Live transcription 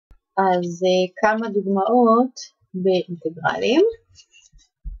אז כמה דוגמאות באינטגרלים.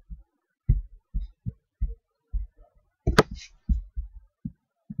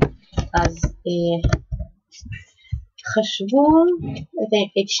 אז חשבו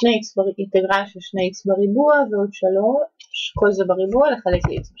את שני אינטגרל של 2x בריבוע ועוד 3, כל זה בריבוע לחלק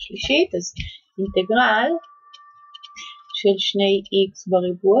ל-x בשלישית. אז אינטגרל של 2x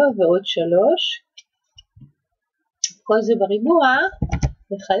בריבוע ועוד 3, כל זה בריבוע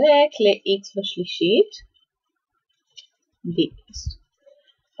לחלק ל-x בשלישית dx.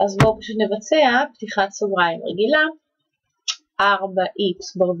 אז בואו פשוט נבצע פתיחת סוגריים רגילה, 4x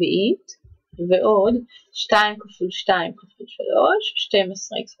ברביעית ועוד 2 כפול 2 כפול 3,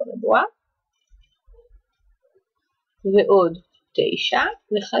 12x בריבוע ועוד 9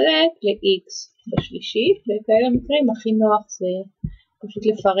 לחלק ל-x בשלישית. בכאלה מקרים הכי נוח זה פשוט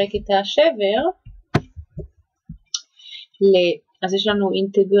לפרק את השבר. אז יש לנו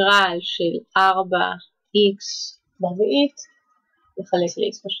אינטגרל של 4x ברביעית לחלק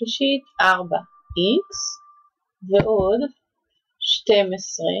ל-x בשלישית, 4x ועוד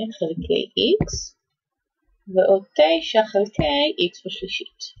 12 חלקי x ועוד 9 חלקי x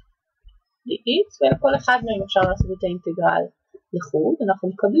בשלישית dx, ולכל אחד מהם אפשר לעשות את האינטגרל לחוד. אנחנו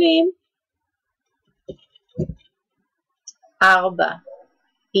מקבלים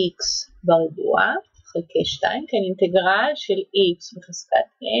 4x בריבוע חלקי 2, כן, אינטגרל של x בחזקת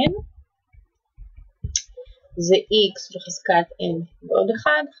n זה x בחזקת n ועוד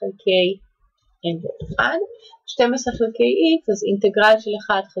 1 חלקי n ועוד 1, 12 חלקי x, אז אינטגרל של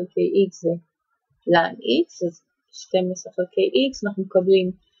 1 חלקי x זה ln x, אז 12 חלקי x אנחנו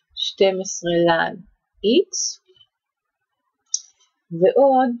מקבלים 12 ln x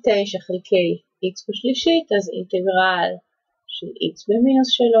ועוד 9 חלקי x בשלישית, אז אינטגרל של x במינוס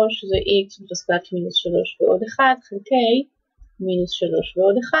 3 זה x בחזקת מינוס 3 ועוד 1 חלקי מינוס 3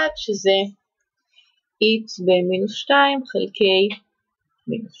 ועוד 1 שזה x במינוס 2 חלקי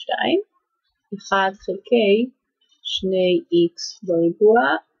מינוס 2, 1 חלקי 2x בריבוע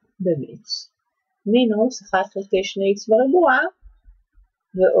במינוס מינוס 1 חלקי 2x בריבוע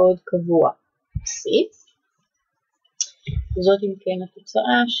ועוד קבוע c. זאת אם כן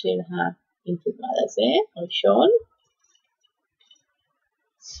התוצאה של האינטגרל הזה הראשון.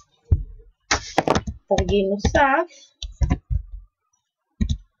 תרגיל נוסף,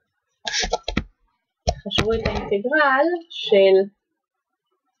 חשבו את האינטגרל של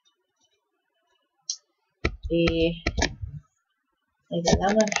רגע,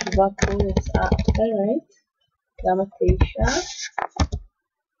 למה התשובה פה יצאה אחרת? למה 9?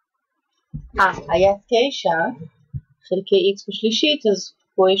 היה 9 חלקי x בשלישית, אז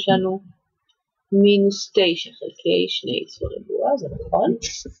פה יש לנו מינוס 9 חלקי 2x בריבוע, זה נכון.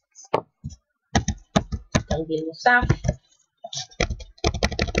 תרגיל נוסף,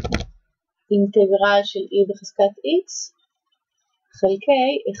 אינטגרל של e בחזקת x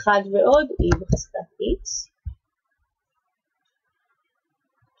חלקי 1 ועוד e בחזקת x,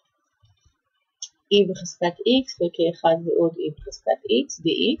 e בחזקת x חלקי 1 ועוד e בחזקת x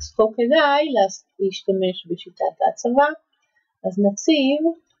dx. פה כדאי להשתמש בשיטת ההצבה, אז נציב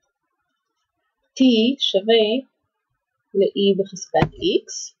t שווה ל-e בחזקת x,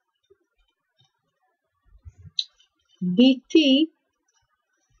 dt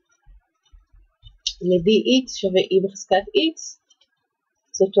ל-dx שווה e בחזקת x,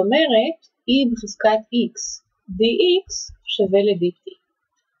 זאת אומרת e בחזקת x dx שווה ל-dt.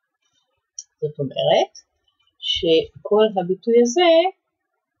 זאת אומרת שכל הביטוי הזה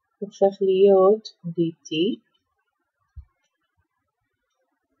הופך להיות dt,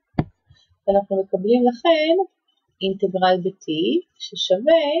 ואנחנו מקבלים לכן אינטגרל ב-t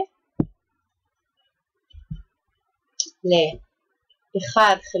ששווה ל-1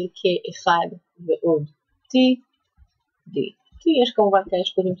 חלקי 1 ועוד t dt. יש כמובן כאלה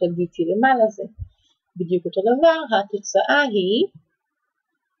שקוראים את ה-dt למעלה, זה בדיוק אותו דבר. התוצאה היא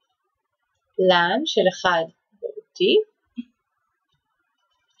ln של 1 ועוד t,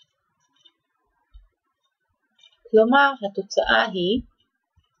 כלומר התוצאה היא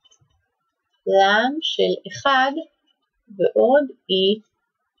ln של 1 ועוד e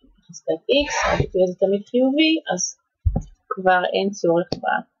בחזקת x. הביטוי הזה תמיד חיובי, אז כבר אין צורך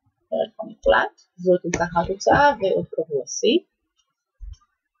בערך המוחלט. זאת אם ככה התוצאה ועוד קבוע c.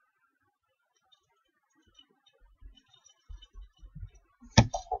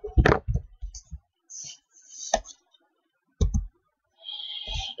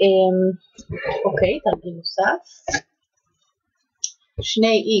 אוקיי, תרגיל נוסף,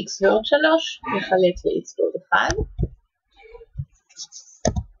 2x ועוד 3 נחלק ל-x ועוד 1.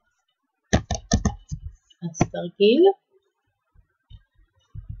 אז תרגיל,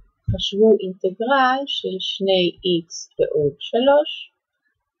 חשבו אינטגרל של 2x ועוד 3,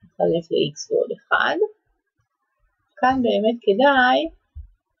 נחלק ל-x ועוד 1. כאן באמת כדאי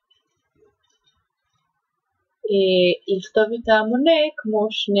לכתוב את המונה כמו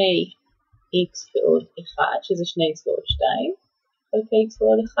 2x ועוד 1, שזה 2x ועוד 2, חלקי x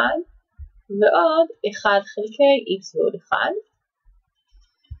ועוד 1, ועוד 1 חלקי x ועוד 1,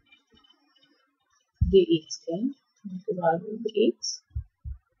 dx, כן? אינטגרל dx,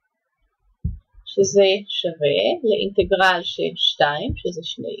 שזה שווה לאינטגרל של 2, שזה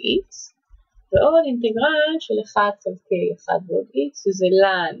 2x, ועוד אינטגרל של 1 חלקי 1 ועוד x, שזה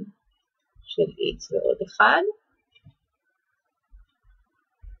ln של x ועוד 1,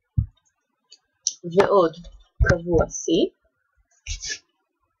 ועוד קבוע c.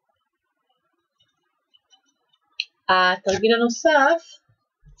 התרגיל הנוסף,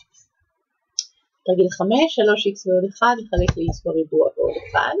 תרגיל 5, 3x ועוד 1 יחלק ל-x בריבוע ועוד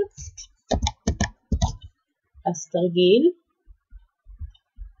 1. אז תרגיל,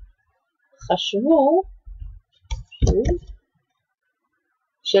 חשבו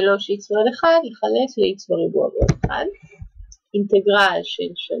 3x ועוד 1 יחלק ל-x בריבוע ועוד 1. אינטגרל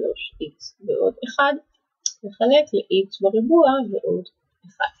של 3x ועוד 1 יחלק ל-x בריבוע ועוד 1.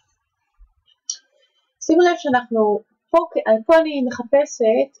 שימו לב שאנחנו, פה אני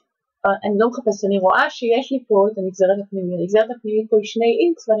מחפשת, אני לא מחפשת, אני רואה שיש לי פה את הנגזרת הפנימית. הנגזרת הפנימית פה היא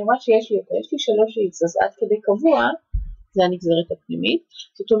 2x ואני רואה שיש לי אותה, יש לי 3x, אז עד כדי קבוע זה הנגזרת הפנימית.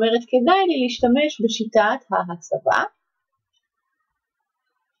 זאת אומרת, כדאי לי להשתמש בשיטת ההצבה.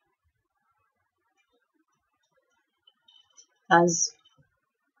 אז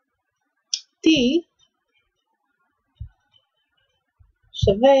t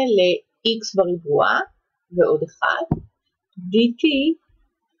שווה ל-x בריבוע ועוד 1, dt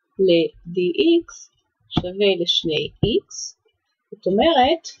ל-dx שווה ל-2x, זאת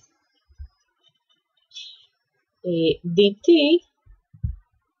אומרת dt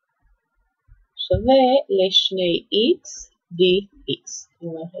שווה ל-2x dx, זאת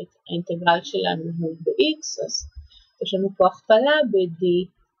אומרת האינטגרל שלנו הוא ב-x, אז יש לנו פה הכפלה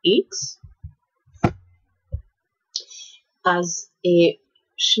ב-dx, אז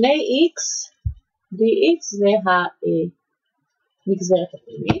 2x dx זה הנגזרת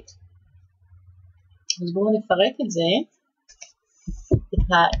הפנימית. אז בואו נפרק את זה, את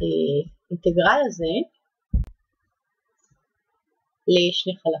האינטגרל הזה,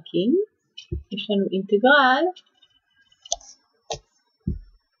 לשני חלקים. יש לנו אינטגרל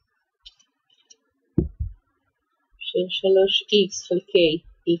של 3x חלקי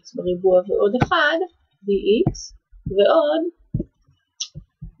x בריבוע ועוד 1 dx, ועוד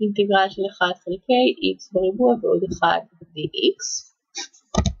אינטגרל של 1 חלקי x בריבוע ועוד 1 dx.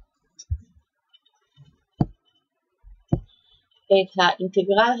 את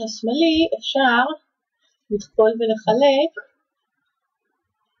האינטגרל השמאלי אפשר לכפול ולחלק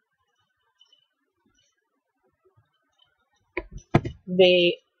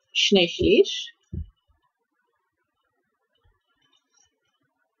בשני שליש.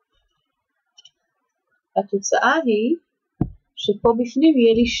 התוצאה היא שפה בפנים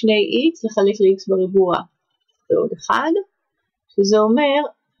יהיה לי 2x לחלק ל-x בריבוע ועוד 1, שזה אומר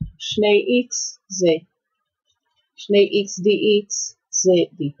 2x זה 2x dx זה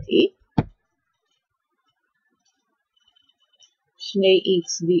dt, 2x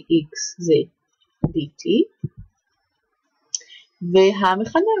dx זה dt,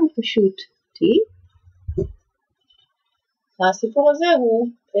 והמכנה הוא פשוט t. הסיפור הזה הוא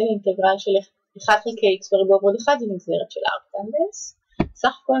אינטגרל של 1 חלקי x בריבוע ועוד 1 זה נגזרת של ארקטנגלס.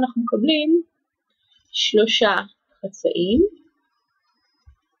 סך הכל אנחנו מקבלים 3 חצאים,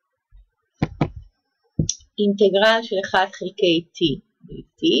 אינטגרל של 1 חלקי t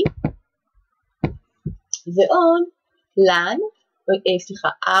dt, ועוד ln,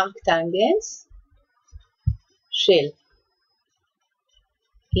 ארקטנגלס של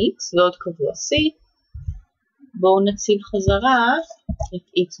x ועוד קבוע c. בואו נציב חזרה את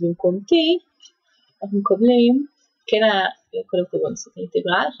x במקום t, אנחנו מקבלים, כן, קודם כל בואו נעשה את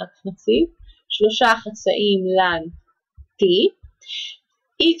האינטגרל, אחר כך נציב 3 חצאים ln t,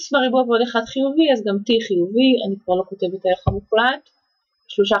 x בריבוע ועוד 1 חיובי, אז גם t חיובי, אני כבר לא כותבת את הערך המוחלט,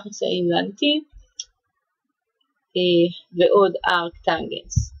 3 חצאים ln t, ועוד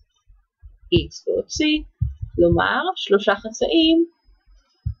ארקטנגלס x ועוד c, כלומר 3 חצאים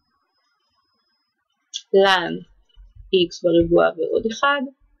ln x בריבוע ועוד 1,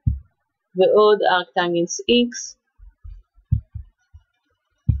 ועוד ארקטנגלס x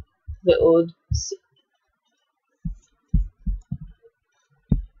ועוד c.